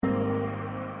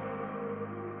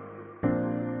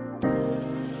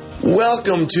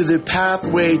Welcome to the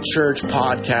Pathway Church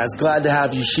podcast. Glad to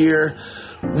have you here.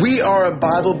 We are a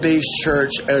Bible-based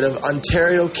church out of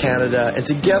Ontario, Canada, and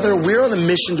together we're on a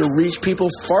mission to reach people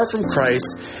far from Christ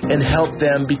and help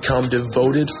them become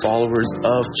devoted followers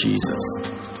of Jesus.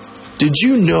 Did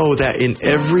you know that in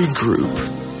every group,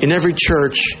 in every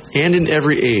church, and in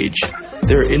every age,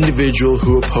 there are individuals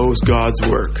who oppose God's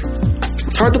work?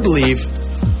 It's hard to believe,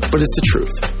 but it's the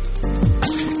truth.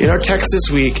 In our text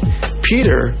this week,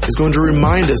 Peter is going to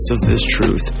remind us of this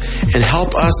truth and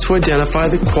help us to identify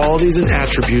the qualities and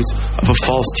attributes of a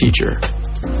false teacher.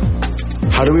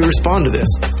 How do we respond to this?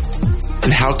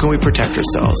 And how can we protect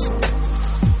ourselves?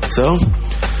 So,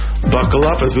 buckle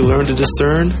up as we learn to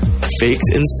discern fakes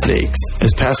and snakes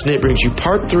as Pastor Nate brings you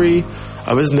part 3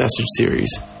 of his message series.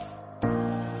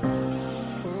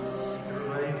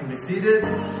 Everybody can be seated.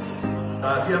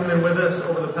 If you haven't been with us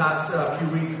over the past few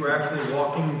weeks, we're actually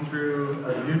walking through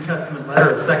the New Testament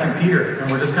letter of 2 Peter,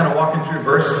 and we're just kind of walking through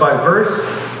verse by verse.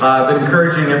 I've been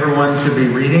encouraging everyone to be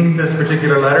reading this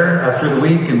particular letter through the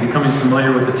week and becoming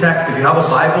familiar with the text. If you have a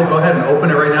Bible, go ahead and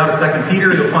open it right now to 2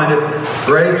 Peter. You'll find it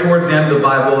right towards the end of the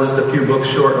Bible, just a few books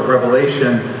short of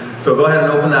Revelation. So go ahead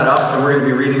and open that up, and we're going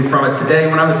to be reading from it today.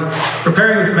 When I was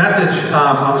preparing this message,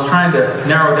 I was trying to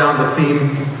narrow down the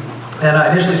theme. And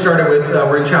I initially started with,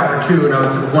 we're in chapter 2, and I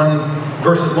was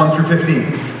verses 1 through 15.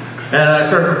 And I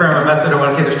started preparing my message. I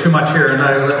went, okay, there's too much here. And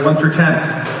I went 1 through 10.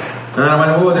 And then I went,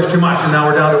 oh, there's too much. And now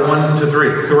we're down to 1 to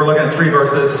 3. So we're looking at 3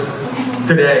 verses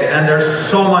today. And there's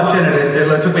so much in it.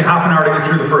 It took me half an hour to get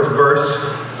through the first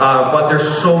verse. But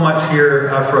there's so much here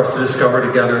for us to discover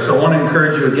together. So I want to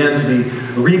encourage you again to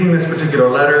be reading this particular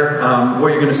letter. What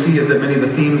you're going to see is that many of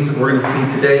the themes that we're going to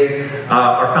see today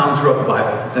are found throughout the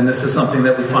Bible. And this is something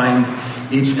that we find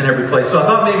each and every place. So I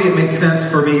thought maybe it makes sense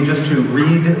for me just to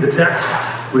read the text.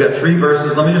 We got 3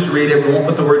 verses. Let me just read it. We won't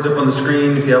put the words up on the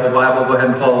screen. If you have a Bible, go ahead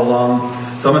and follow along.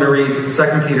 So I'm going to read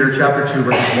 2 Peter chapter 2,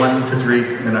 verses 1 to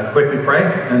 3. I'm going to quickly pray,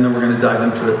 and then we're going to dive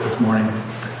into it this morning.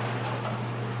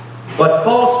 But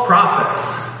false prophets.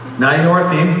 Now you know our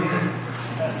theme.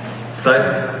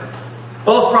 Excited?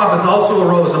 False prophets also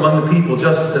arose among the people,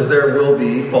 just as there will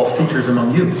be false teachers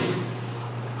among you,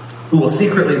 who will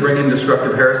secretly bring in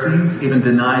destructive heresies, even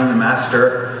denying the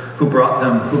master who bought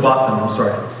them,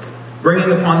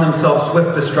 bringing upon themselves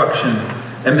swift destruction.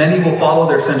 And many will follow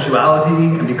their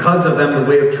sensuality, and because of them the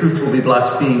way of truth will be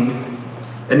blasphemed.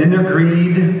 And in their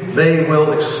greed, they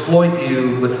will exploit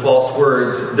you with false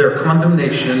words. Their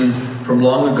condemnation from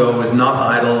long ago is not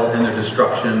idle, and their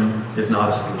destruction is not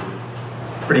asleep.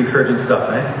 Pretty encouraging stuff,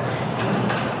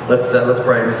 eh? Let's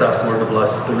pray. Let's ask the Lord to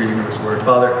bless the reading of His Word.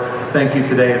 Father, thank you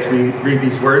today as we read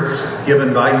these words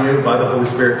given by you, by the Holy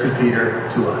Spirit to Peter,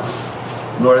 to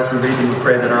us. Lord, as we read them, we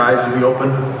pray that our eyes would be open,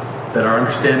 that our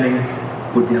understanding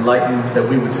would be enlightened, that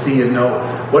we would see and know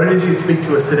what it is you'd speak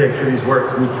to us today through these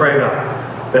words. And we pray, God,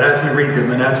 that as we read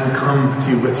them and as we come to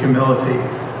you with humility,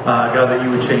 God, that you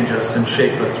would change us and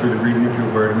shape us through the reading of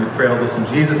your word. And we pray all this in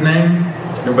Jesus' name.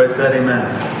 Everybody said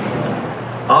amen.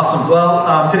 Awesome.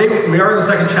 Well, today we are in the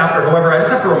 2nd chapter. However, I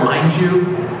just have to remind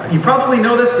you, you probably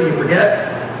know this, but you forget.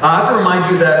 I have to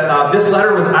remind you that this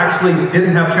letter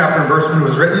didn't have chapter and verse when it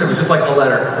was written. It was just like a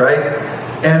letter, right?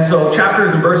 And so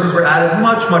chapters and verses were added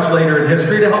much, much later in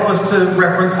history to help us to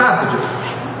reference passages.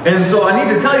 And so I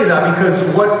need to tell you that because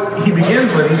what he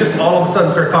begins with, he just all of a sudden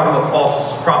started talking about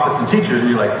false prophets and teachers. And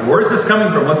you're like, where is this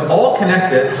coming from? Let's all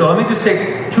connect it. So let me just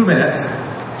take 2 minutes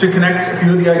to connect a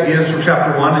few of the ideas from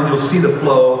chapter 1, and you'll see the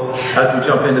flow as we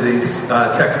jump into these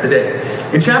texts today.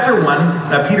 In chapter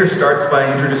 1, Peter starts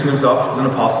by introducing himself as an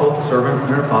apostle, servant,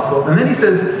 and an apostle. And then he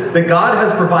says that God has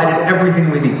provided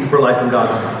everything we need for life and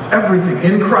godliness. Everything.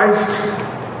 In Christ,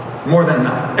 more than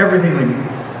enough. Everything we need.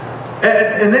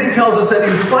 And then he tells us that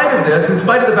in spite of this, in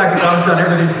spite of the fact that God has done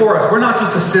everything for us, we're not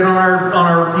just to sit on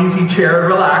our easy chair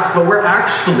and relax, but we're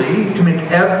actually to make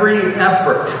every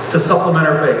effort to supplement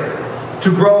our faith, to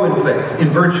grow in faith, in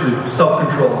virtue,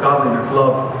 self-control, godliness,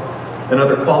 love, and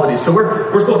other qualities. So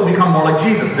we're supposed to become more like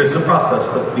Jesus. This is a process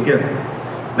that begins.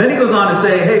 Then he goes on to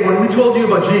say, hey, when we told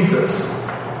you about Jesus,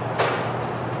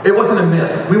 it wasn't a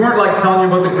myth. We weren't like telling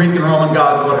you about the Greek and Roman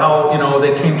gods, about how,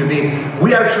 they came to be.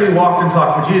 We actually walked and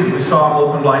talked with Jesus. We saw him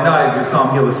open blind eyes. We saw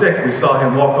him heal the sick. We saw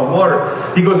him walk on water.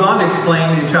 He goes on to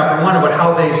explain in chapter 1 about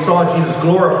how they saw Jesus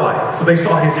glorified. So they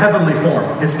saw his heavenly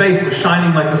form. His face was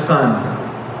shining like the sun.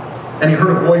 And he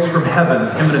heard a voice from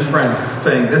heaven, him and his friends,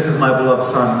 saying, this is my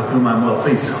beloved son with whom I'm well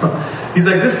pleased. He's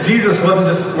like, this Jesus wasn't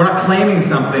just, we're not claiming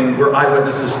something, we're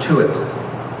eyewitnesses to it.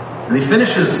 And he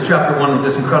finishes chapter 1 with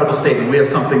this incredible statement, we have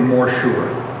something more sure.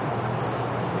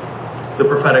 the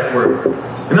prophetic word.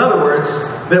 In other words,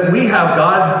 that we have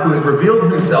God who has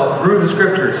revealed himself through the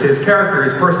scriptures. His character,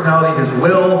 his personality, his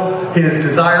will, his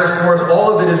desires for us,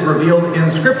 all of it is revealed in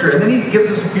scripture. And then he gives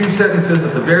us a few sentences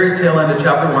at the very tail end of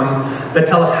chapter 1 that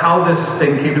tell us how this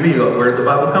thing came to be, where did the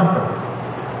Bible come from.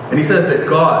 And he says that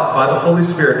God, by the Holy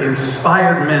Spirit,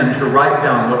 inspired men to write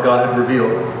down what God had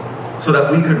revealed so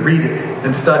that we could read it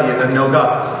and study it and know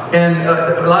God. And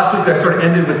last week I sort of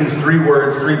ended with these three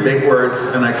big words,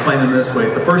 and I explained them this way.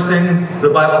 The first thing the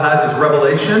Bible has is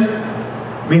revelation.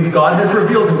 It means God has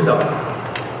revealed himself.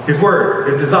 His word,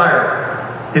 his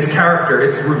desire, his character.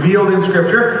 It's revealed in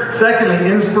Scripture. Secondly,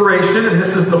 inspiration. And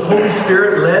this is the Holy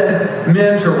Spirit led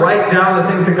men to write down the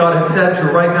things that God had said,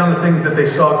 to write down the things that they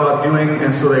saw God doing.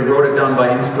 And so they wrote it down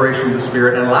by inspiration of the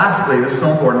Spirit. And lastly, this is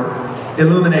so important,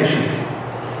 illumination.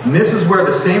 And this is where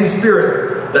the same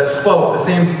Spirit that spoke, the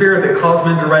same Spirit that caused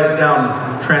men to write it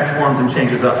down, transforms and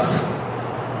changes us.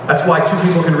 That's why two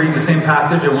people can read the same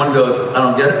passage and one goes, I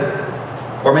don't get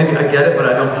it. Or maybe I get it, but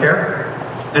I don't care.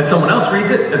 And someone else reads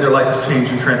it and their life is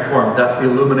changed and transformed. That's the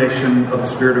illumination of the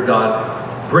Spirit of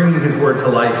God, bringing his word to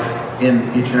life in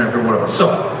each and every one of us. So,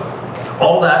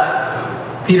 all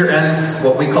that, Peter ends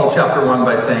what we call chapter 1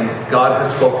 by saying, God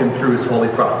has spoken through his holy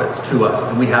prophets to us,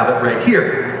 and we have it right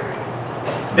here.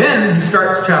 Then he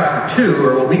starts chapter 2,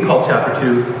 or what we call chapter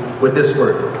 2, with this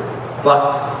word,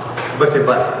 but. Everybody say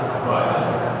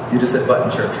but. You just said but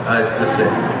in church. I just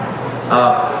said.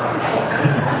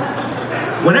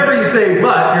 Whenever you say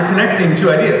but, you're connecting two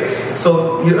ideas.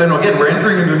 So, and again, we're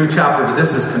entering into a new chapter, but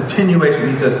this is continuation.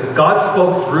 He says, God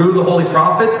spoke through the holy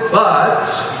prophets, but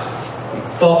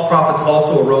false prophets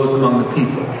also arose among the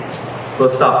people.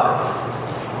 Let's stop there.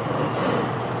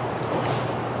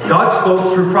 God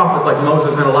spoke through prophets like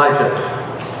Moses and Elijah.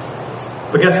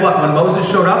 But guess what? When Moses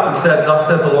showed up and said, thus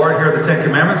said the Lord, here are the 10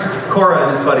 Commandments, Korah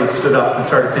and his buddies stood up and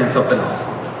started saying something else.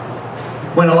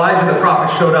 When Elijah the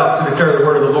prophet showed up to declare the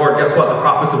word of the Lord, guess what? The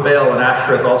prophets of Baal and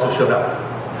Ashtoreth also showed up.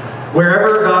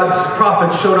 Wherever God's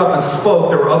prophets showed up and spoke,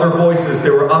 there were other voices,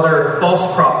 there were other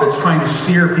false prophets trying to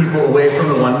steer people away from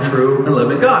the one true and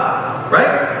living God.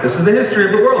 Right? This is the history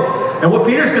of the world. And what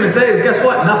Peter's going to say is, guess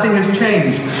what? Nothing has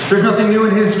changed. There's nothing new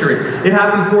in history. It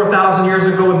happened 4,000 years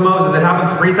ago with Moses. It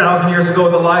happened 3,000 years ago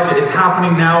with Elijah. It's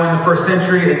happening now in the first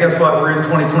century. And guess what? We're in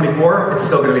 2024. It's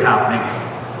still going to be happening.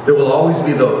 There will always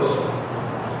be those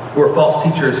who are false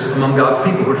teachers among God's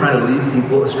people who are trying to lead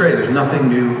people astray. There's nothing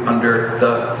new under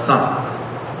the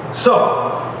sun.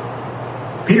 So,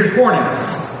 Peter's warning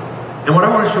us. And what I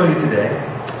want to show you today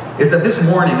is that this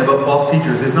warning about false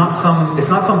teachers is not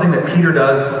something that Peter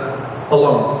does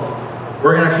alone.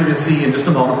 We're going to actually just see in just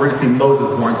a moment, we're going to see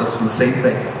Moses warns us from the same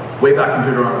thing, way back in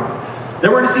Deuteronomy.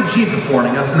 Then we're going to see Jesus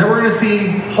warning us, and then we're going to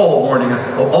see Paul warning us,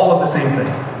 all of the same thing.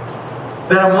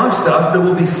 That amongst us, there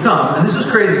will be some, and this is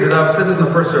crazy because I've said this in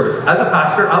the first service. As a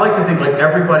pastor, I like to think like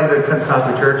everybody that attends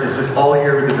Catholic Church is just all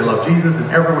here because they love Jesus,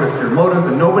 and everyone has pure motives,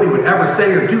 and nobody would ever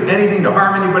say or do anything to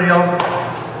harm anybody else.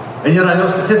 And yet I know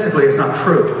statistically it's not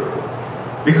true.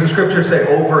 Because the scriptures say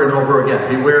over and over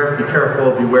again, beware, be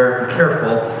careful, beware, be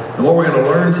careful. And what we're going to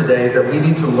learn today is that we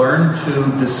need to learn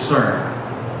to discern.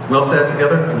 We all say that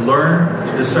together? Learn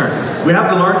to discern. We have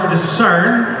to learn to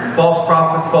discern false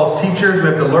prophets, false teachers. We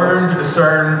have to learn to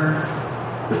discern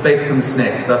the fakes and the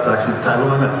snakes. That's actually the title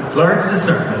of my message. Learn to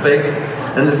discern the fakes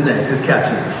and the snakes. It's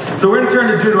catchy. So we're going to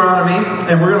turn to Deuteronomy,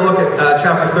 and we're going to look at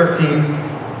chapter 13.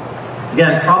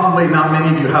 Again, probably not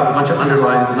many of you have a bunch of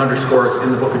underlines and underscores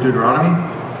in the book of Deuteronomy,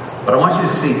 but I want you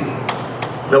to see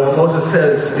that what Moses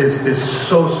says is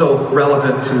so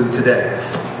relevant to today.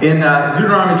 In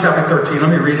Deuteronomy chapter 13, let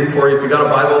me read it for you. If you got a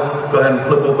Bible, go ahead and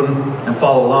flip open and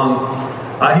follow along.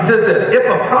 He says this, if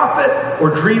a prophet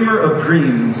or dreamer of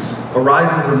dreams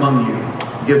arises among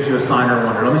you, gives you a sign or a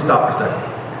wonder. Let me stop for a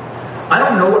second. I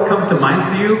don't know what comes to mind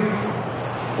for you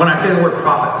when I say the word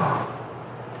prophet.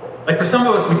 Like for some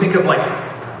of us, we think of like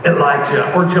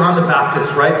Elijah or John the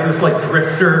Baptist, right? So this like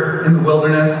drifter in the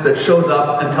wilderness that shows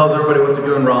up and tells everybody what they're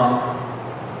doing wrong.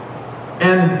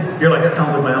 And you're like, that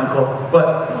sounds like my uncle.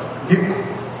 But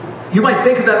you might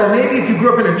think of that, or maybe if you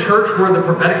grew up in a church where the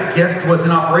prophetic gift was in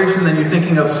operation, then you're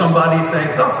thinking of somebody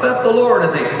saying, thus saith the Lord,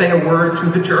 and they say a word to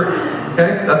the church.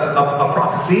 Okay, that's a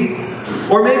prophecy.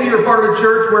 Or maybe you're part of a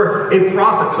church where a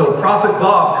prophet, so Prophet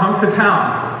Bob, comes to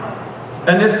town.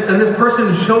 And this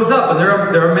person shows up, and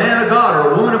they're a man of God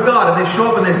or a woman of God, and they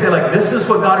show up and they say, like, this is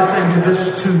what God is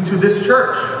saying to this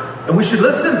church, and we should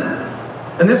listen.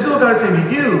 And this is what God is saying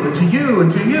to you, and to you,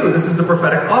 and to you. This is the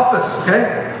prophetic office,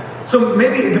 okay? So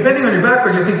maybe, depending on your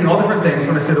background, you're thinking all different things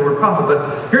when I say the word prophet,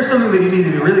 but here's something that you need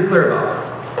to be really clear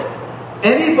about.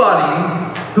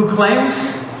 Anybody who claims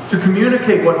to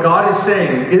communicate what God is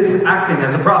saying is acting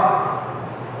as a prophet.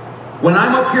 When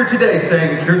I'm up here today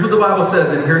saying, here's what the Bible says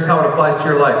and here's how it applies to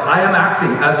your life, I am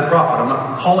acting as a prophet. I'm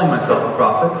not calling myself a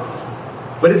prophet.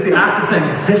 But it's the act of saying,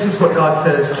 this is what God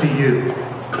says to you.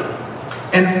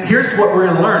 And here's what we're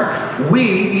going to learn. We,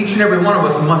 each and every one of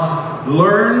us, must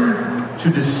learn to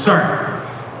discern.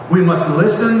 We must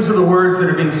listen to the words that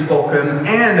are being spoken.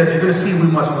 And as you're going to see,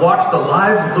 we must watch the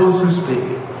lives of those who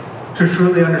speak to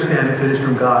truly understand if it is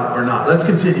from God or not. Let's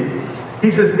continue. He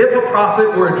says, if a prophet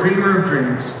or a dreamer of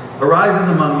dreams arises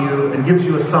among you and gives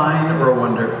you a sign or a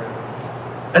wonder,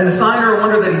 and the sign or a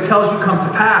wonder that he tells you comes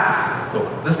to pass.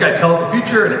 So this guy tells the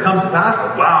future and it comes to pass.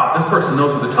 Like, wow, this person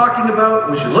knows what they're talking about.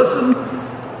 We should listen.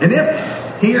 And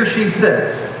if he or she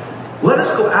says, let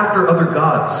us go after other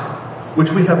gods,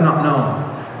 which we have not known,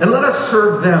 and let us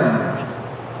serve them.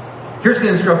 Here's the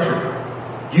instruction.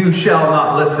 You shall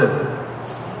not listen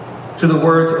to the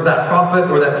words of that prophet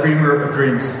or that dreamer of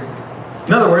dreams.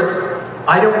 In other words,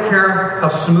 I don't care how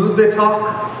smooth they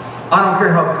talk. I don't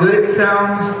care how good it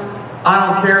sounds. I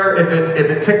don't care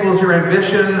if it tickles your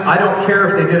ambition. I don't care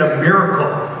if they did a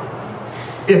miracle.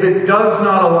 If it does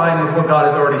not align with what God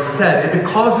has already said, if it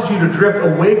causes you to drift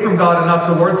away from God and not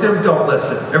towards Him, don't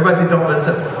listen. Everybody say, don't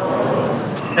listen.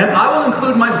 And I will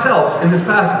include myself in this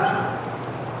passage.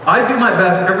 I do my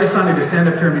best every Sunday to stand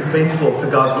up here and be faithful to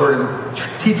God's Word and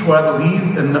teach what I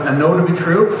believe and know to be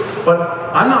true. But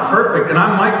I'm not perfect, and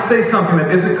I might say something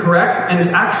that isn't correct, and it's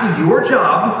actually your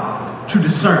job to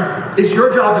discern. It's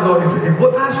your job to go, is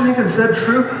what Pastor Nathan said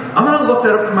true? I'm going to look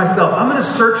that up for myself. I'm going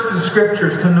to search the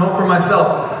Scriptures to know for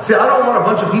myself. See, I don't want a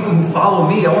bunch of people who follow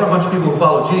me. I want a bunch of people who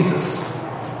follow Jesus.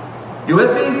 You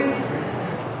with me?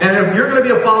 And if you're going to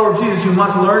be a follower of Jesus, you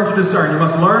must learn to discern. You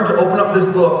must learn to open up this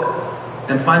book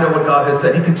and find out what God has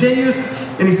said. He continues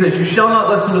and he says, you shall not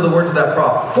listen to the words of that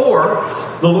prophet, for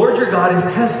the Lord your God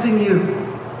is testing you.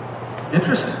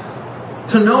 Interesting.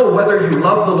 To know whether you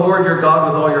love the Lord your God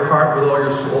with all your heart, with all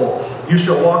your soul. You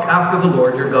shall walk after the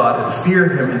Lord your God and fear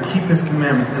Him and keep His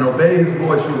commandments and obey His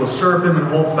voice. You will serve Him and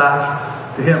hold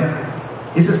fast to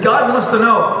Him. He says, God wants to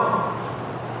know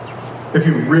if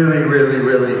you really, really,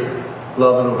 really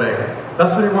love and obey Him.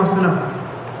 That's what He wants to know.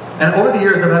 And over the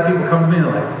years, I've had people come to me and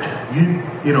they're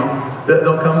like, you know,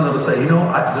 they'll come and they'll say, you know,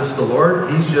 just the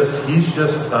Lord, He's just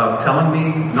telling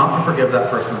me not to forgive that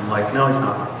person. I'm like, no, He's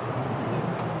not.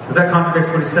 Because that contradicts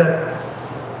what He said.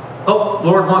 Oh, the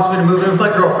Lord wants me to move in with my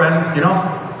girlfriend, you know.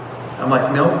 I'm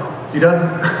like, no, He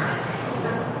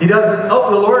doesn't. He doesn't.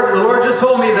 Oh, the Lord just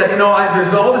told me that, you know,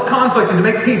 there's all this conflict, and to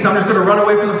make peace, I'm just going to run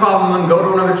away from the problem and go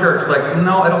to another church. Like,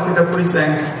 no, I don't think that's what He's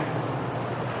saying.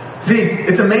 See,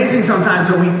 it's amazing sometimes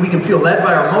that we can feel led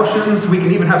by our emotions. We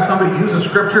can even have somebody use a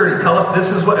scripture and tell us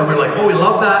this is what, and we're like, oh, we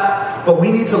love that. But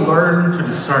we need to learn to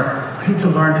discern. We need to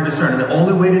learn to discern. And the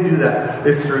only way to do that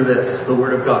is through this, the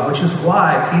Word of God. Which is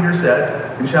why Peter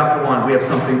said in chapter 1, we have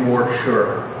something more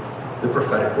sure. The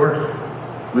prophetic Word.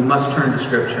 We must turn to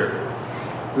Scripture.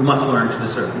 We must learn to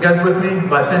discern. You guys with me?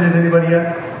 Have I offended anybody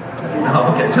yet?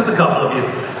 No, okay, just a couple of you.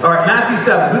 All right, Matthew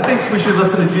 7. Who thinks we should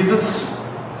listen to Jesus?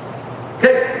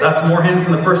 Okay, that's more hands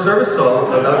than the first service, so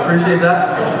I appreciate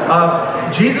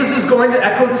that. Jesus is going to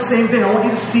echo the same thing. I want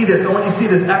you to see this. I want you to see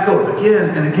this echoed again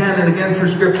and again and again through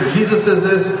Scripture. Jesus says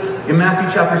this in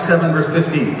Matthew chapter 7, verse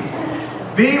 15.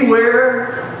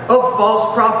 Beware of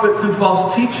false prophets and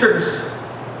false teachers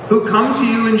who come to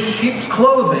you in sheep's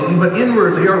clothing, but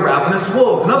inwardly are ravenous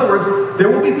wolves. In other words, there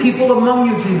will be people among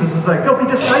you, Jesus is like, there'll be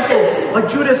disciples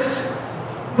like Judas,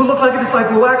 who look like a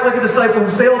disciple, who act like a disciple,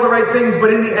 who say all the right things,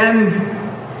 but in the end,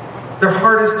 their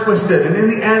heart is twisted. And in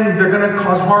the end, they're going to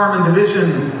cause harm and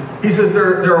division. He says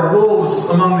there are wolves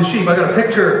among the sheep. I got a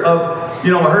picture of,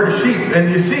 a herd of sheep.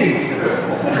 And you see,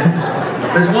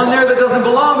 there's one there that doesn't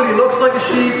belong, but he looks like a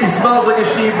sheep. He smells like a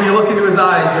sheep. When you look into his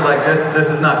eyes, you're like, this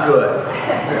is not good.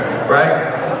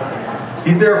 Right?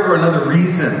 He's there for another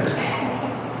reason.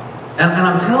 And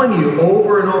I'm telling you,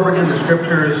 over and over again, the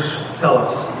Scriptures tell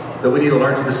us that we need to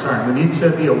learn to discern. We need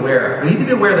to be aware. We need to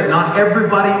be aware that not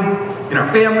everybody in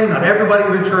our family, not everybody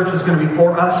in the church is going to be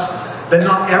for us. That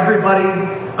not everybody,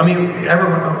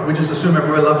 everyone, we just assume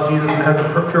everybody loves Jesus and has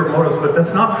the pure motives, but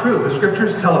that's not true. The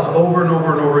Scriptures tell us over and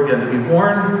over and over again to be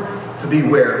warned, to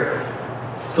beware.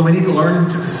 So we need to learn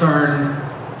to discern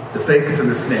the fakes and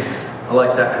the snakes. I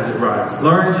like that because it rhymes.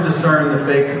 Learn to discern the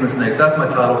fakes and the snakes. That's my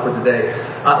title for today.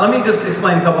 Let me just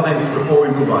explain a couple things before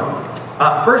we move on.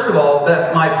 First of all,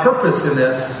 that my purpose in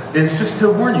this is just to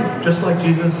warn you, just like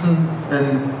Jesus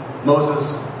and Moses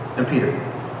and Peter.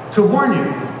 To warn you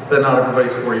that not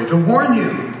everybody's for you. To warn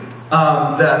you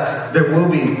that there will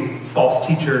be false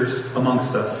teachers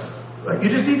amongst us. You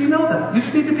just need to know that. You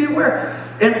just need to be aware.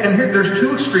 And here, there's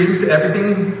two extremes to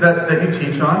everything that you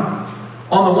teach on.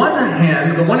 On the one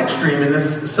hand, the one extreme in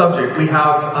this subject, we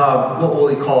have what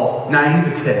we call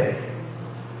naivete.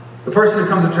 The person who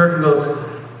comes to church and goes,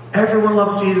 everyone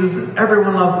loves Jesus, and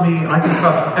everyone loves me, and I can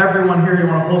trust everyone here. You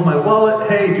want to hold my wallet?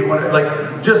 Hey, do you want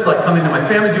to, just come into my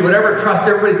family, do whatever, trust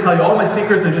everybody, tell you all my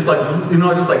secrets, and just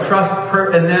trust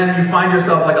her. And then you find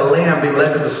yourself like a lamb being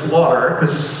led to the slaughter,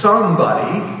 because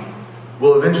somebody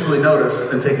will eventually notice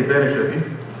and take advantage of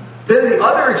you. Then the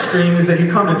other extreme is that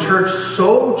you come to church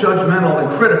so judgmental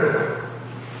and critical.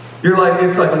 You're like,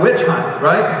 it's like a witch hunt,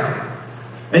 right?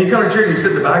 And you come to church and you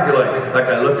sit in the back, you're like, that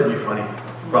guy looked at me funny.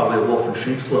 Probably a wolf in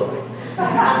sheep's clothing.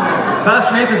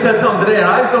 Pastor Nathan said something today, and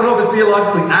I just don't know if it's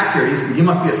theologically accurate. He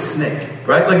must be a snake,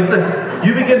 right? Like it's like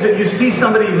you see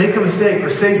somebody make a mistake or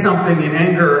say something in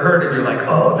anger or hurt, and you're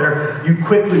like, you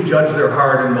quickly judge their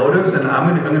heart and motives, and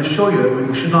I'm going to show you that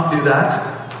we should not do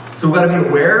that. So we've got to be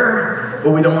aware,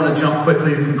 but we don't want to jump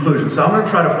quickly to conclusions. So I'm going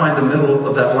to try to find the middle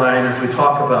of that line as we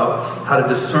talk about how to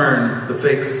discern the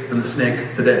fakes and the snakes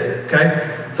today.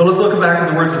 Okay? So let's look back at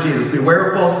the words of Jesus.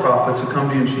 Beware of false prophets who come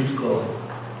to you in sheep's clothing,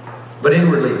 but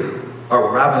inwardly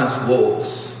are ravenous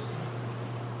wolves.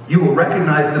 You will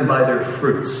recognize them by their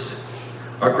fruits.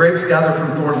 Are grapes gathered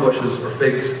from thorn bushes or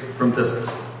figs from thistles?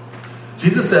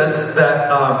 Jesus says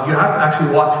that you have to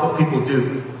actually watch what people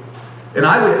do. And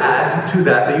I would add to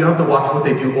that you have to watch what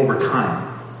they do over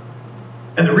time.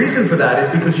 And the reason for that is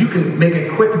because you can make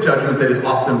a quick judgment that is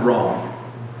often wrong.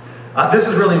 This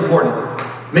is really important.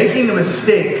 Making a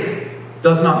mistake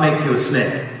does not make you a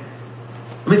snake.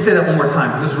 Let me say that one more time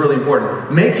because this is really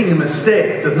important. Making a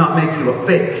mistake does not make you a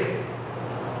fake.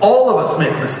 All of us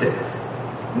make mistakes.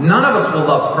 None of us will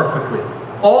love perfectly.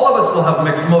 All of us will have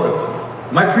mixed motives.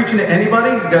 Am I preaching to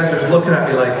anybody? You guys are just looking at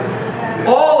me like...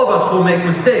 All of us will make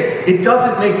mistakes. It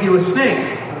doesn't make you a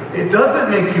snake. It doesn't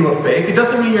make you a fake. It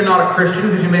doesn't mean you're not a Christian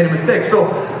because you made a mistake. So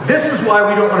this is why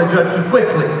we don't want to judge too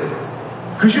quickly.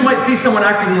 Because you might see someone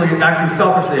acting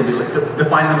selfishly and be like,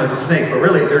 define them as a snake, but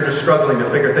really they're just struggling to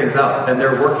figure things out and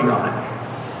they're working on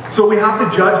it. So we have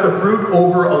to judge the fruit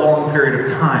over a long period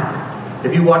of time.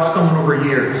 If you watch someone over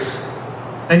years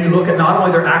and you look at not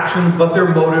only their actions but their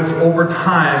motives over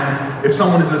time, if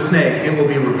someone is a snake, it will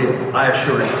be revealed. I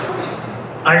assure you.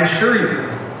 I assure you.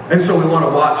 And so we want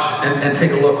to watch and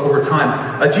take a look over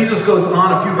time. Jesus goes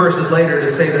on a few verses later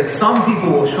to say that some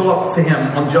people will show up to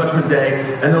him on Judgment Day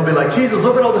and they'll be like, Jesus,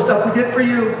 look at all the stuff we did for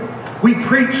you. We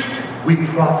preached. We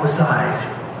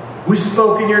prophesied. We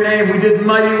spoke in your name. We did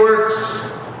mighty works.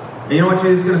 And you know what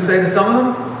Jesus is going to say to some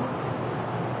of them?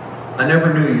 I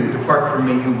never knew you. Depart from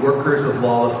me, you workers of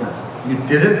lawlessness. You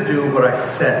didn't do what I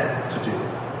said to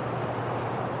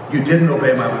do. You didn't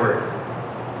obey my word.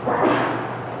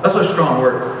 That's a strong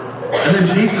word. And then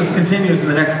Jesus continues in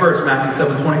the next verse, Matthew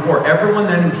 7:24. Everyone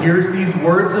then who hears these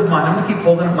words of mine, I'm going to keep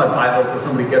holding up my Bible until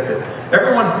somebody gets it.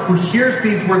 Everyone who hears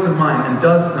these words of mine and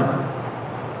does them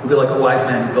will be like a wise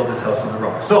man who built his house on the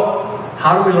rock. So,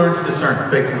 how do we learn to discern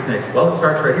fakes and snakes? Well, it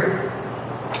starts right here.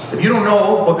 If you don't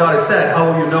know what God has said,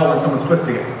 how will you know when someone's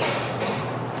twisting it?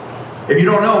 If you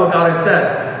don't know what God has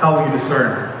said, how will you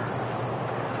discern?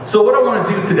 So what I want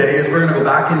to do today is we're going to go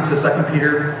back into 2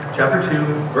 Peter chapter 2,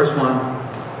 verse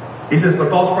 1. He says, but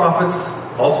false prophets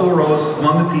also arose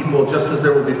among the people, just as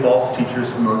there will be false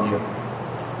teachers among you.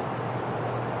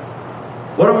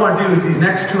 What I want to do is these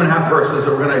next 2.5 verses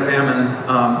that we're going to examine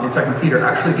in 2 Peter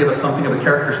actually give us something of a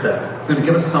character study. It's going to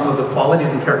give us some of the qualities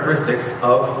and characteristics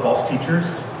of false teachers,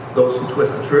 those who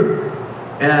twist the truth.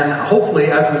 And hopefully,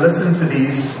 as we listen to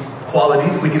these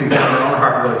qualities, we can examine our own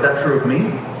heart and go, is that true of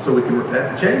me? So we can repent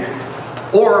and change.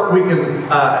 Or we can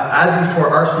add these to our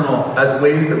arsenal as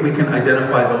ways that we can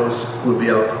identify those who would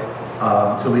be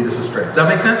out to lead us astray. Does that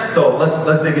make sense? So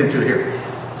let's dig into it here.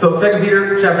 So 2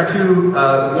 Peter chapter 2,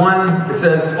 1, it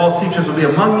says, false teachers will be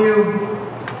among you.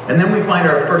 And then we find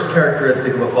our first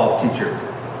characteristic of a false teacher.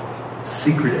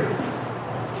 Secretive.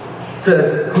 It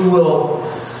says, who will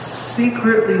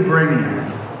secretly bring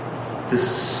in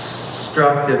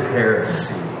destructive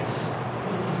heresies.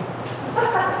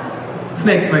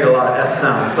 Snakes make a lot of S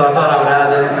sounds, so I thought I would add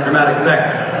that in a dramatic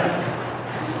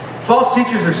effect. False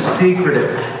teachers are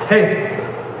secretive. Hey,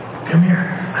 come here.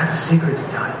 I have a secret to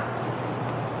tell you.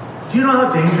 Do you know how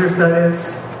dangerous that is?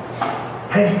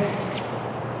 Hey,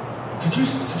 did you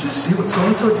see what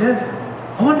so-and-so did?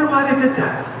 I wonder why they did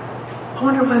that.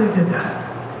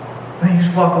 And then you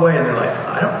just walk away and they're like,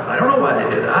 I don't know why they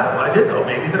did that. Well, I did know.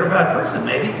 Maybe they're a bad person.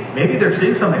 Maybe they're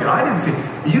seeing something that I didn't see.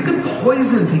 You can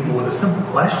poison people with a simple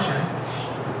question.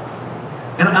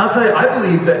 And I'll tell you, I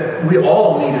believe that we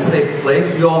all need a safe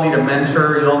place. You all need a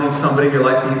mentor. You all need somebody in your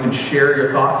life that you can share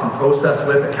your thoughts and process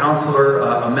with, a counselor,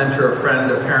 a mentor, a friend,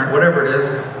 a parent, whatever it is.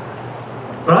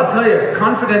 But I'll tell you,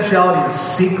 confidentiality and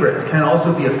secrets can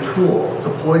also be a tool to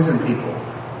poison people.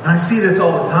 And I see this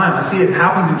all the time. I see it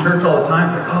happens in church all the time.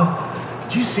 It's like, oh,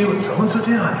 did you see what so-and-so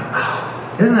did? I mean,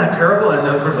 wow, isn't that terrible? And the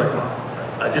other person's like,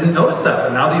 well, I didn't notice that,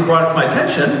 but now that you brought it to my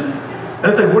attention, and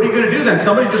it's like, what are you going to do then?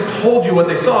 Somebody just told you what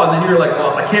they saw, and then you're like,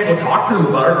 well, I can't go talk to them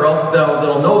about it, or else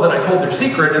they'll know that I told their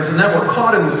secret. And so then we're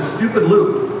caught in this stupid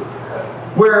loop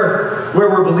where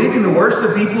we're believing the worst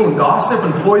of people, and gossip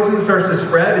and poison starts to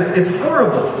spread. It's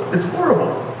horrible. It's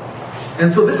horrible.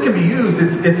 And so this can be used.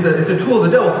 It's a tool of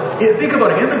the devil. Think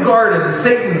about it. In the garden,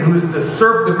 Satan, who is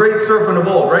the great serpent of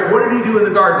old, right? What did he do in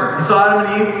the garden? He saw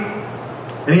Adam and Eve,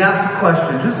 and he asked a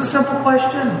question, just a simple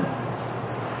question.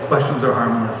 Questions are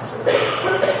harmless.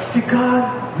 Did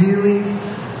God really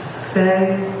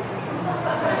say?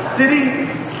 Did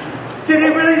he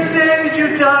really say that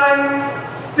you die?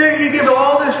 Did you give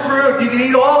all this fruit? You can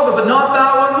eat all of it, but not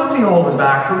that one? What's he holding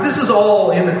back from? This is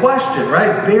all in the question, right?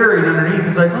 It's buried underneath.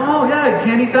 It's like, oh yeah, you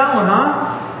can't eat that one,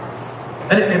 huh?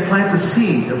 And it plants a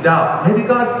seed of doubt. Maybe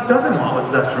God doesn't want what's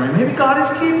best for me. Maybe God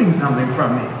is keeping something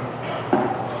from me.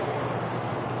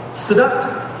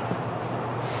 Seductive.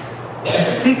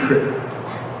 It's secret.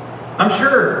 I'm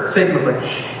sure Satan was like,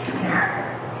 shh, come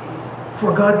here,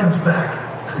 before God comes back.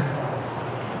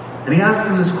 And he asked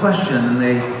them this question, and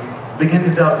they begin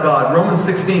to doubt God. Romans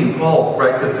 16, Paul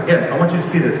writes this again. I want you to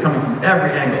see this coming from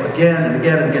every angle, again and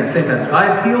again and again. Same message.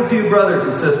 I appeal to you, brothers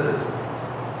and sisters.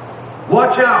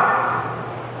 Watch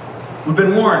out. We've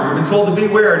been warned. We've been told to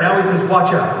beware. Now he says,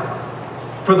 watch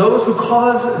out. For those who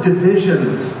cause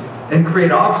divisions and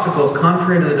create obstacles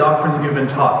contrary to the doctrine that you've been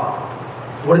taught.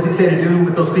 What does he say to do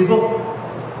with those people?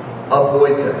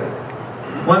 Avoid them.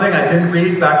 One thing I didn't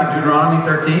read back in Deuteronomy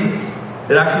 13,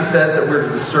 it actually says that we're to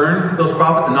discern those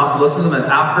prophets and not to listen to them. And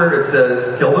after it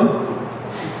says, kill them.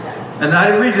 And I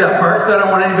didn't read that part, so I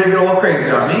don't want anybody to go all crazy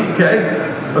on me.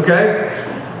 Okay?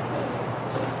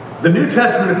 The New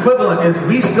Testament equivalent is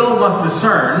we still must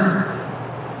discern,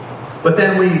 but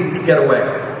then we get away.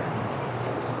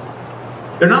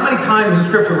 There are not many times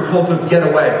in Scripture we're told to get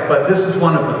away, but this is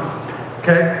one of them.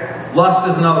 Okay? Lust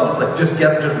is another one. It's like, just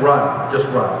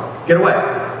run. Get away.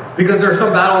 Because there are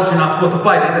some battles you're not supposed to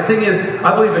fight. And the thing is,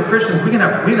 I believe that Christians, we can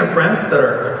have friends that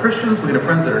are Christians, we can have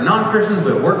friends that are non-Christians,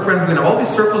 we have work friends, we can have all these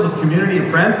circles of community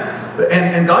and friends.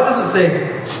 And God doesn't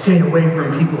say, stay away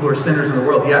from people who are sinners in the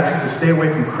world. He actually says, stay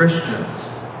away from Christians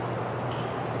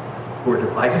who are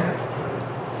divisive.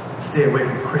 Stay away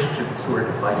from Christians who are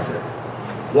divisive.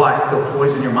 Why? They'll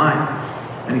poison your mind.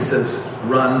 And he says,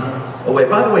 run away.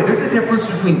 By the way, there's a difference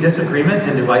between disagreement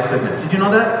and divisiveness. Did you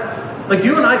know that? Like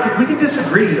you and I, we can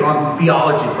disagree on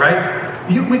theology, right?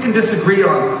 We can disagree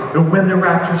on when the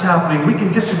rapture is happening. We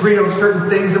can disagree on certain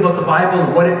things about the Bible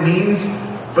and what it means.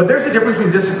 But there's a difference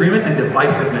between disagreement and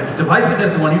divisiveness.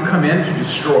 Divisiveness is when you come in to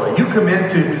destroy. You come in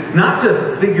to, not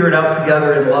to figure it out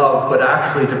together in love, but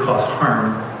actually to cause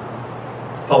harm.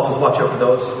 Paul says, watch out for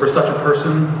those. For such a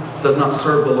person does not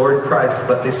serve the Lord Christ,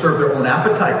 but they serve their own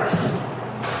appetites.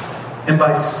 And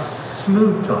by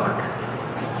smooth talk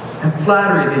and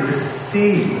flattery, they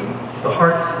deceive the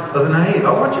hearts of the naive.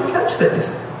 I want you to catch this.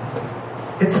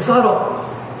 It's subtle.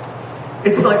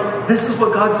 It's like, this is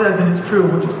what God says and it's true.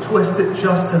 We'll just twist it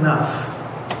just enough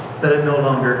that it no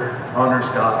longer honors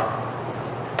God.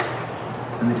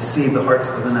 And they deceive the hearts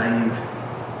of the naive.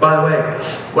 By the way,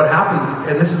 what happens,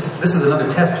 and this is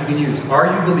another test you can use. Are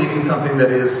you believing something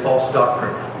that is false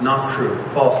doctrine, not true,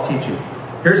 false teaching?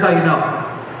 Here's how you know.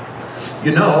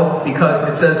 You know because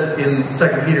it says in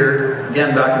 2 Peter,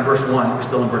 again back in verse 1, we're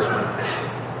still in verse 1.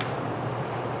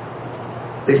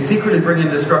 They secretly bring in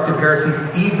destructive heresies,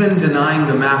 even denying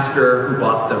the master who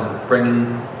bought them,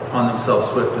 bringing upon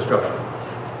themselves swift destruction.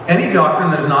 Any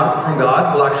doctrine that is not from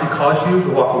God will actually cause you to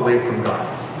walk away from God.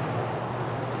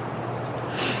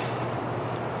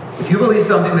 If you believe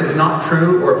something that is not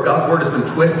true, or if God's word has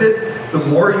been twisted, the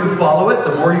more you follow it,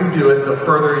 the more you do it, the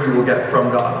further you will get from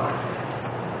God.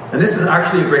 And this is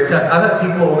actually a great test. I've had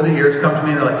people over the years come to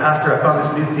me and they're like, Pastor, I found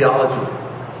this new theology.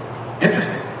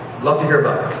 Interesting. Love to hear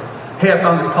about this. Hey, I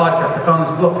found this podcast. I found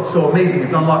this book. It's so amazing.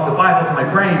 It's unlocked the Bible to my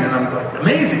brain. And I'm like,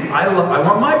 amazing. I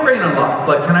want my brain unlocked.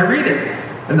 Like, can I read it?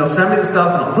 And they'll send me the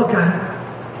stuff and I'll look at it.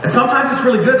 And sometimes it's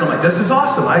really good. And I'm like, this is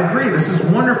awesome. I agree. This is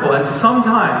wonderful. And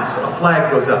sometimes a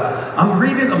flag goes up. I'm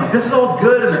reading. I'm like, this is all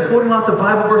good. And they're quoting lots of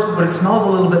Bible verses, but it smells a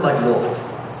little bit like wolf.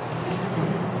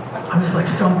 I'm just like,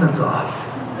 something's off.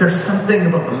 There's something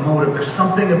about the motive. There's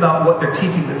something about what they're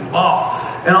teaching that's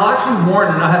off. And I'll actually warn,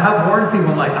 and I have warned people,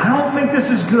 I'm like, I don't think this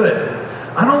is good.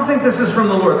 I don't think this is from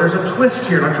the Lord. There's a twist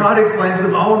here. And I try to explain to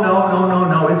them, oh,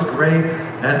 no, it's great.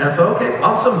 And so, okay,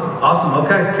 awesome,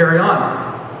 okay, carry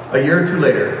on. A year or two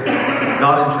later,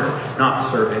 not in church, not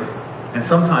serving, and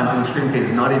sometimes, in extreme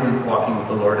cases, not even walking with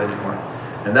the Lord anymore.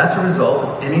 And that's a result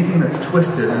of anything that's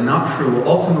twisted and not true will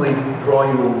ultimately draw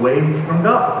you away from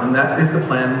God. And that is the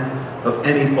plan of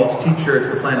any false teacher. It's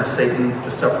the plan of Satan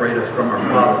to separate us from our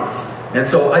Father. And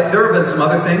so there have been some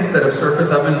other things that have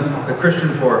surfaced. I've been a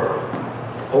Christian for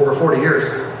over 40 years.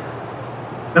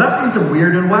 And I've seen some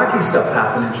weird and wacky stuff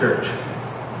happen in church.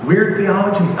 Weird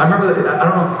theologies. I remember, I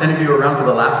don't know if any of you were around for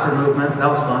the laughter movement. That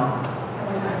was fun.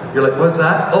 You're like, what's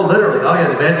that? Oh, literally. Oh, yeah,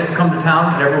 the evangelists come to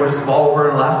town and everyone just fall over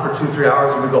and laugh for 2-3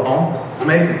 hours and we go home. It's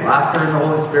amazing. Laughter in the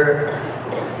Holy Spirit.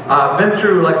 I've been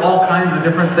through like all kinds of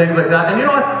different things like that. And you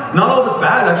know what? Not all of it's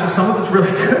bad. Actually, some of it's really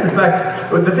good. In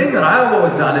fact, the thing that I've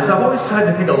always done is I've always tried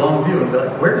to take a long view and be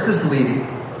like, where is this leading?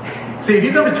 See, if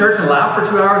you come to church and laugh for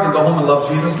 2 hours and go home and love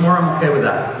Jesus more, I'm okay with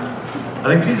that. I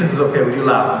think Jesus is okay with you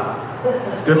laughing.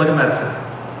 It's good like a medicine.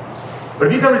 But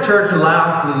if you come to church and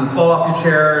laugh and fall off your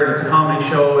chair and it's a comedy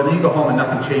show and then you go home and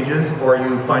nothing changes, or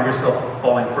you find yourself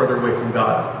falling further away from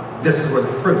God, this is where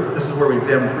the fruit, this is where we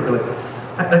examine fruit. We're like,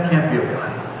 that can't be of God.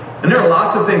 And there are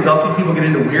lots of things. I'll see people get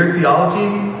into weird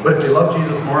theology, but if they love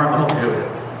Jesus more, I'm okay with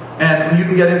it. And you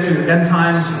can get into end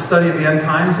times, the study of the end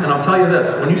times, and I'll tell you this,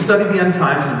 when you study the end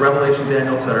times in Revelation,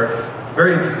 Daniel, etc.,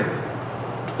 very interesting.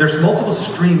 There's multiple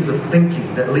streams of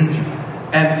thinking that lead you.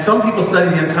 And some people study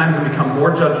the end times and become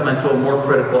more judgmental, more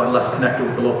critical, and less connected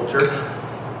with the local church.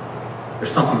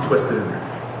 There's something twisted in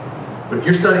there. But if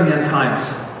you're studying the end times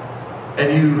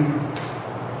and you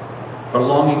are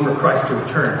longing for Christ to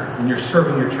return, and you're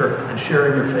serving your church and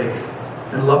sharing your faith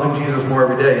and loving Jesus more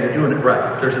every day, you're doing it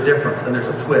right. There's a difference and there's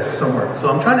a twist somewhere. So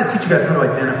I'm trying to teach you guys how to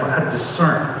identify, how to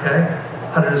discern, okay?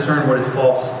 How to discern what is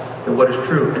false and what is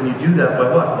true. And you do that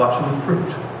by what? Watching the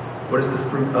fruit. What is the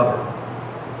fruit of it?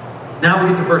 Now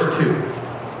we get to verse 2.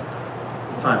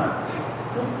 What time?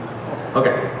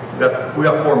 Okay, we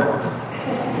got 4 minutes.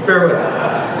 Bear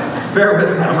with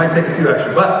me. I might take a few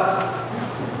extra.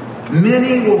 But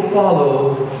many will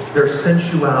follow their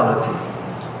sensuality.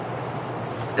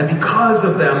 And because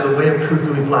of them, the way of truth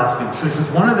will be blasphemed. So he says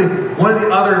one of the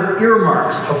other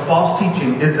earmarks of false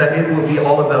teaching is that it will be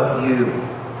all about you.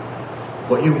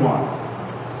 What you want.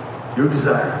 Your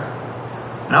desire.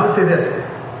 And I would say this.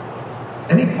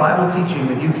 Any Bible teaching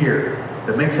that you hear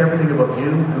that makes everything about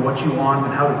you and what you want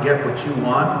and how to get what you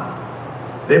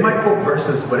want, they might quote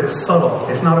verses, but it's subtle.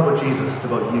 It's not about Jesus, it's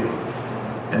about you.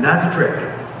 And that's a trick.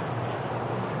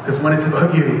 Because when it's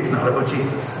about you, it's not about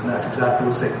Jesus. And that's exactly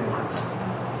what Satan wants.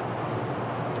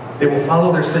 They will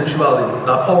follow their sensuality.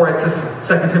 Paul writes this,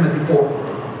 2 Timothy 4,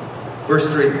 verse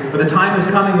 3. For the time is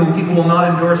coming when people will not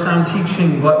endure sound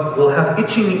teaching, but will have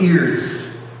itching ears.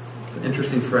 It's an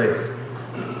interesting phrase.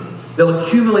 They'll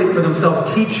accumulate for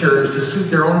themselves teachers to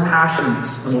suit their own passions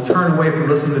and will turn away from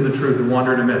listening to the truth and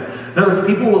wander into myth. In other words,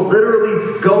 people will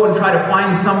literally go and try to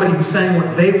find somebody who's saying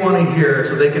what they want to hear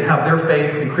so they can have their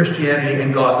faith in Christianity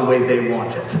and God the way they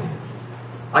want it.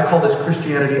 I call this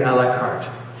Christianity a la carte.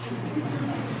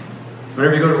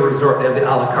 Whenever you go to a resort, they have the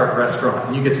a la carte restaurant.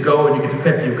 And you get to go and you get to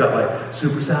pick. You've got like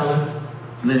super salad.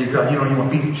 And then you've got, you want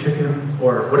beef, chicken,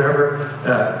 or whatever,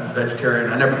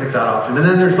 vegetarian. I never picked that option. And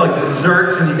then there's like the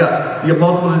desserts, and you got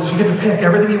multiple desserts. You get to pick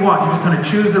everything you want. You just kind of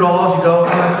choose it all as you go, a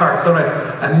la carte. So nice.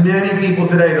 And many people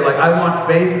today, they're like, I want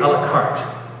faith a la carte.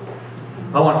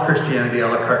 I want Christianity a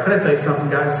la carte. Can I tell you something,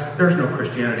 guys? There's no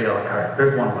Christianity a la carte.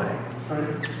 There's one way.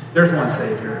 There's one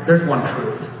Savior. There's one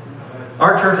truth.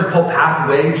 Our church is called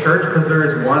Pathway Church because there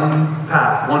is one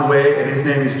path, one way, and his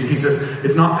name is Jesus.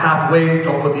 It's not pathways.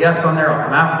 Don't put the S on there. I'll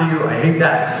come after you. I hate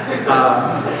that.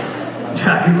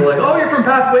 People are like, oh, you're from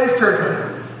Pathways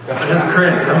Church. I just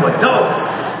cringe. I'm like, no.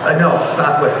 I know,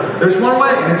 pathway. There's one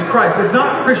way, and it's Christ. It's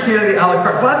not Christianity a la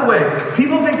carte. By the way,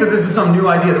 people think that this is some new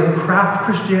idea that we'll craft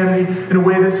Christianity in a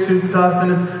way that suits us,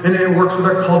 and it works with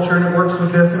our culture, and it works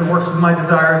with this, and it works with my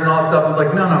desires, and all that stuff. It's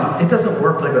like, no. It doesn't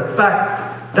work like that. In fact,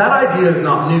 that idea is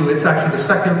not new. It's actually the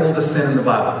second oldest sin in the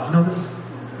Bible. Did you know this?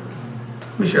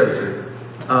 Let me share this with you.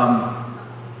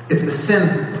 It's the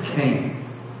sin of Cain.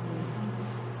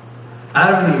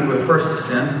 Adam and Eve were the first to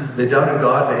sin. They doubted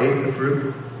God. They ate the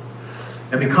fruit.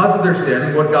 And because of their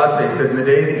sin, what God said, He said, in the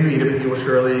day that you eat of it, you will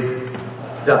surely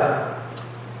die.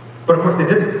 But of course,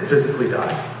 they didn't physically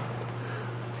die.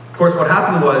 Of course, what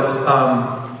happened was,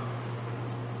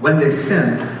 when they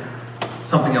sinned,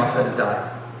 something else had to die.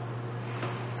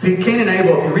 See, Cain and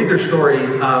Abel, if you read their story,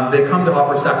 they come to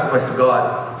offer sacrifice to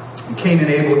God. And Cain and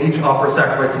Abel each offer a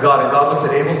sacrifice to God. And God looks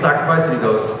at Abel's sacrifice and he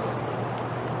goes,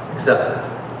 accept it.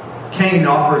 Cain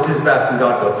offers his best and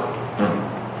God goes,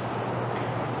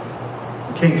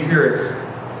 and Cain's furious.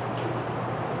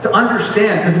 To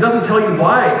understand, because it doesn't tell you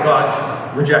why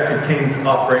God rejected Cain's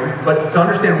offering, but to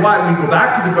understand why, we go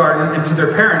back to the garden and to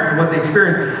their parents and what they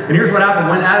experienced. And here's what happened.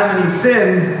 When Adam and Eve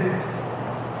sinned,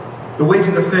 the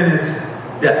wages of sin is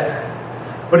death.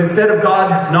 But instead of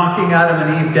God knocking Adam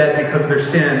and Eve dead because of their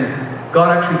sin,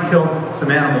 God actually killed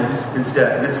some animals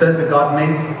instead. And it says that God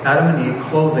made Adam and Eve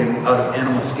clothing out of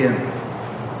animal skins.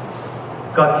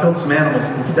 God killed some animals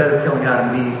instead of killing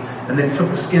Adam and Eve, and then took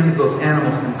the skins of those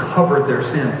animals and covered their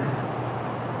sin.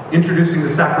 Introducing the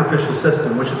sacrificial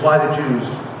system, which is why the Jews,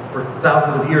 for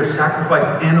thousands of years, sacrificed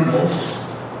animals.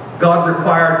 God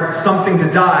required something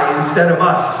to die instead of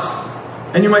us.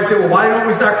 And you might say, well, why don't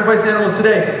we sacrifice animals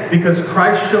today? Because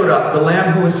Christ showed up, the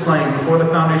Lamb who was slain before the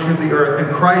foundation of the earth,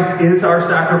 and Christ is our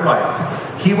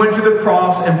sacrifice. He went to the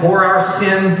cross and bore our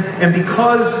sin, and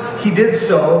because He did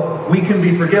so, we can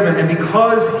be forgiven. And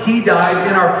because He died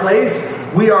in our place,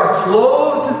 we are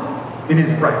clothed in His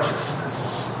righteousness.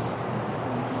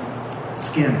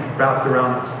 Skin wrapped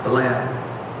around us, the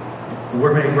Lamb.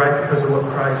 We're made right because of what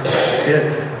Christ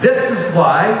did. This is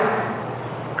why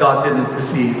God didn't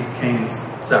receive Cain's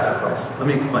sacrifice. Let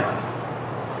me explain.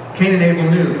 Cain and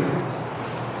Abel knew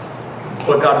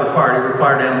what God required. He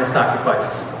required animal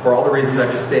sacrifice for all the reasons I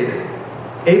just stated.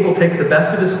 Abel takes the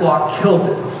best of his flock, kills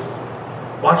it,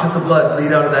 watches the blood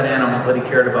bleed out of that animal that he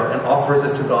cared about, and offers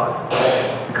it to God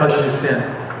because of his sin.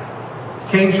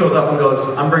 Cain shows up and goes,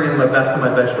 I'm bringing my best to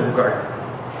my vegetable garden.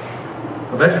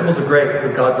 The vegetables are great,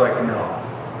 but God's like, no.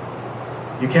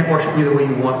 You can't worship me the way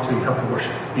you want to. You have to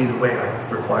worship me the way I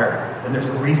require. And there's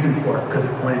a reason for it, because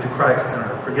it pointed to Christ and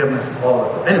our forgiveness and all that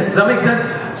stuff. Anyway, does that make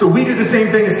sense? So we do the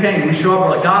same thing as Cain. We show up,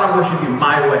 we're like, God, I worship you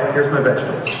my way. Here's my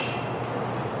vegetables.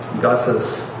 And God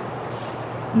says,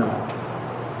 no.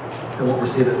 They won't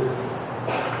receive it.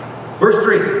 Verse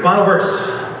 3, final verse,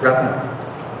 wrapping up.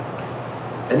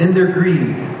 And in their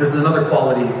greed, this is another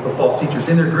quality of false teachers.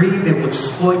 In their greed, they will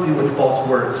exploit you with false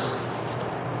words.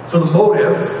 So the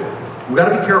motive, we've got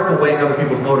to be careful weighing other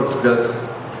people's motives, because,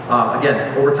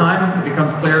 again, over time it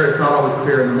becomes clear. It's not always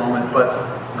clear in the moment,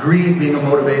 but greed being a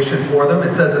motivation for them,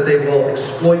 it says that they will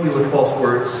exploit you with false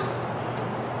words.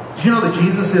 Did you know that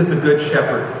Jesus is the good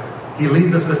shepherd? He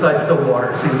leads us beside still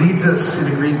waters. He leads us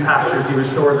into green pastures. He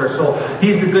restores our soul.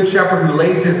 He's the good shepherd who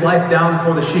lays his life down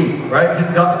for the sheep, right?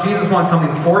 Jesus wants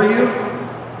something for you,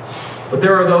 but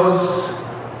there are those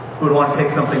who would want to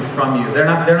take something from you. They're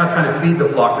not trying to feed the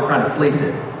flock. They're trying to fleece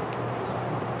it.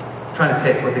 Trying to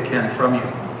take what they can from you.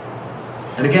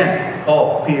 And again,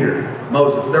 Paul, Peter,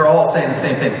 Moses, they're all saying the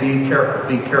same thing. Be careful,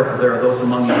 be careful. There are those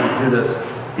among you who do this.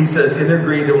 He says, in their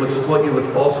greed, they will exploit you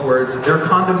with false words. Their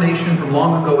condemnation from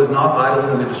long ago is not idle,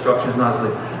 and their destruction is not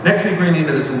asleep. Next week, we're going to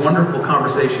get into this wonderful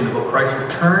conversation about Christ's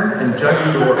return and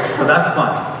judgment of the world. So that's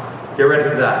fun. Get ready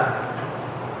for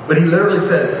that. But he literally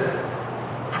says,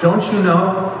 don't you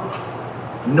know?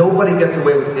 Nobody gets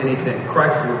away with anything.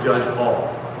 Christ will judge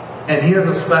all. And he has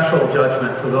a special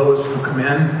judgment for those who come in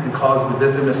and cause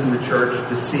divisiveness in the church,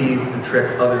 deceive and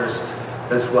trick others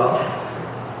as well.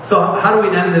 So how do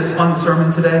we end this fun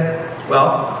sermon today?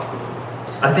 Well,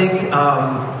 I think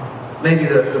maybe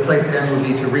the place to end would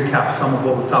be to recap some of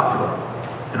what we've talked about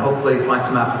and hopefully find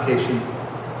some application.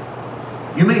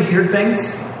 You may hear things.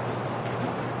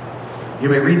 You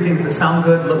may read things that sound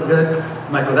good, look good.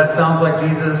 You might go, that sounds like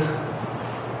Jesus.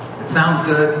 It sounds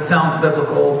good, it sounds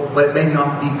biblical, but it may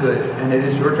not be good. And it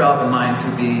is your job and mine to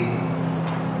be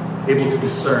able to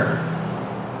discern.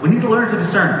 We need to learn to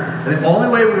discern. And the only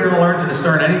way we're going to learn to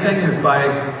discern anything is by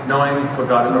knowing what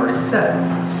God has already said.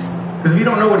 Because if you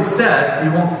don't know what He said,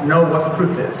 you won't know what the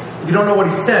truth is. If you don't know what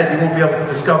He said, you won't be able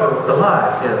to discover what the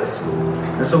lie is.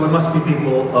 And so we must be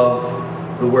people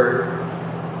of the Word.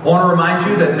 I want to remind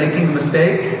you that making a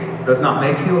mistake does not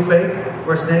make you a fake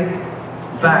or a snake.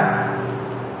 In fact,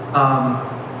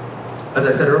 as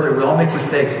I said earlier, we all make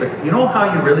mistakes, but you know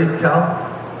how you really tell?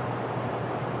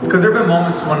 Because there have been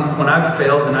moments when I've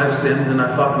failed and I've sinned and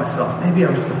I thought to myself, maybe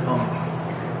I'm just a phony.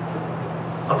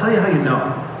 I'll tell you how you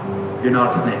know you're not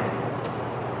a snake.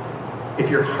 If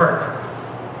your heart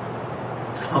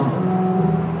is humble,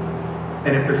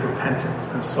 and if there's repentance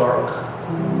and sorrow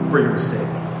for your mistake,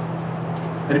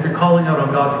 and if you're calling out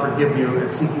on God to forgive you and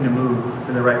seeking to move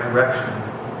in the right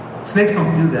direction. Snakes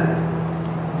don't do that.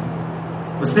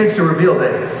 When snakes are revealed,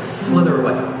 they slither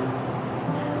away.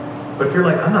 But if you're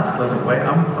like, I'm not slithering away,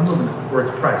 I'm moving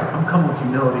towards Christ. I'm coming with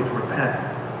humility to repent.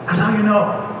 That's how you know.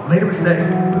 I made a mistake,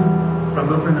 but I'm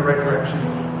moving in the right direction.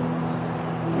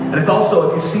 And it's also,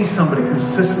 if you see somebody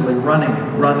consistently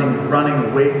running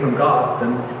away from God,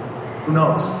 then who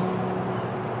knows?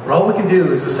 But all we can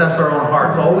do is assess our own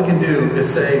hearts. All we can do is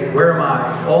say, where am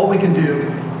I? All we can do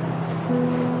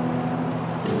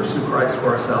is pursue Christ for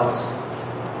ourselves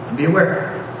and be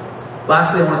aware.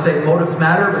 Lastly, I want to say motives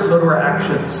matter, but so do our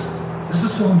actions. This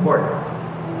is so important.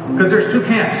 Because there's two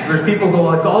camps. There's people who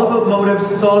go, it's all about motives.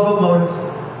 It's all about motives.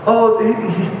 Oh,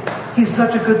 he's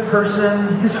such a good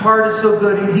person. His heart is so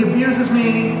good. He abuses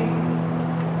me,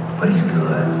 but he's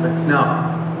good. No.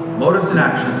 Motives and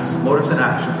actions. Motives and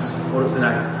actions. Motives and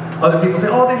actions. Other people say,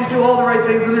 oh, they just do all the right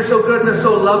things and they're so good and they're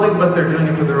so loving, but they're doing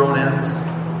it for their own ends.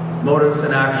 Motives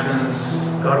and actions.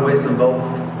 God weighs them both.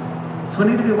 So we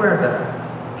need to be aware of that.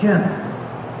 Again,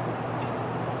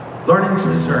 learning to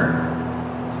discern.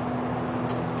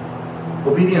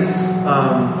 Obedience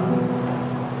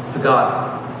to God.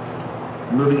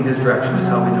 Moving in His direction is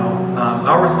how we know.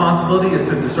 Our responsibility is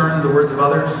to discern the words of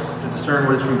others, to discern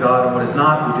what is from God and what is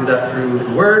not. We do that through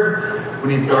the Word.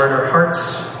 We need to guard our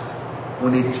hearts. We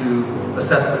need to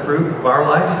assess the fruit of our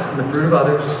lives and the fruit of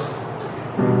others.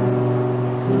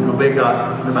 And obey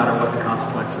God no matter what the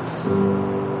consequences.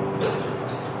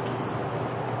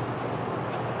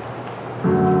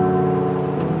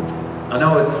 I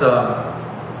know it's not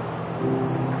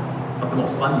the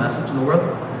most fun message in the world,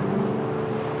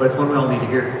 but it's one we all need to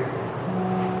hear.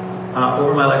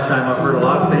 Over my lifetime, I've heard a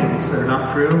lot of things that are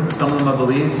not true. Some of them I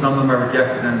believe, some of them I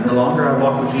reject. And the longer I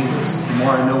walk with Jesus, the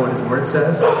more I know what His Word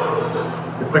says,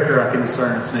 the quicker I can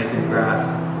discern a snake in the grass.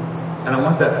 And I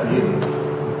want that for you.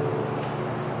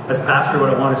 As pastor, what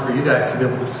I want is for you guys to be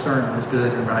able to discern what is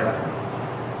good and right.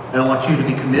 And I want you to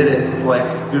be committed,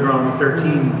 like Deuteronomy 13,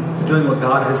 to doing what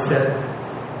God has said,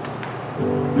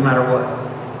 no matter what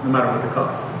the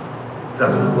cost.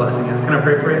 That's what the blessing is. Can I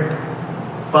pray for you?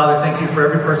 Father, thank you for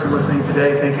every person listening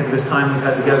today. Thank you for this time we've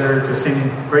had together to sing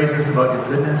praises about your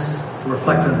goodness, to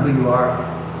reflect on who you are.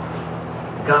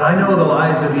 God, I know the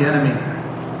lies of the enemy.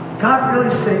 God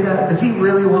really say that? Does He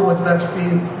really want what's best for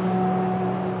you?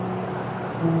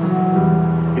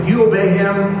 If you obey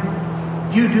Him,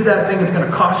 if you do that thing, it's going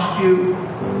to cost you.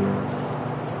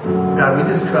 God, we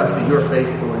just trust that you're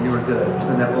faithful and you are good,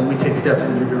 and that when we take steps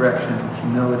in your direction,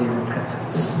 humility and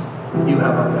repentance, you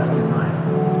have our best in mind.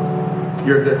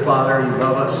 You're a good Father. You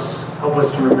love us. Help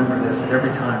us to remember this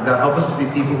every time. God, help us to be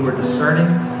people who are discerning,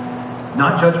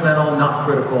 not judgmental, not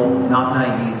critical, not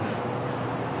naive,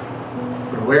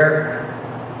 but aware,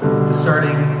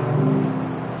 discerning,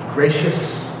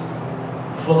 gracious,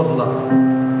 full of love,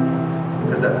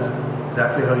 because that's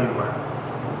exactly how you are.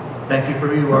 Thank you for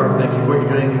who you are. Thank you for what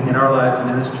you're doing in our lives and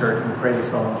in this church. We pray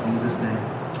this all in Jesus' name.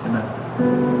 Amen.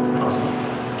 Awesome.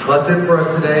 Well, that's it for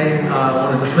us today. I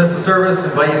want to dismiss the service.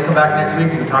 Invite you to come back next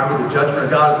week as we talk about the judgment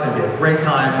of God. It's going to be a great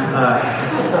time.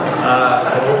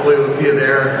 Hopefully we'll see you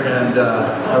there. And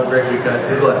have a great week, guys.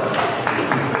 Be blessed.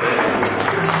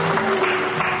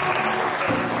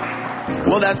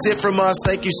 Well, that's it from us.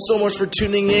 Thank you so much for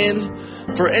tuning in.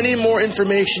 For any more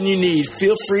information you need,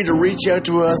 feel free to reach out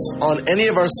to us on any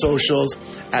of our socials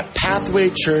at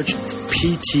Pathway Church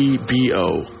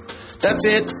PTBO. That's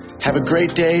it. Have a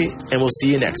great day, and we'll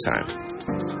see you next time.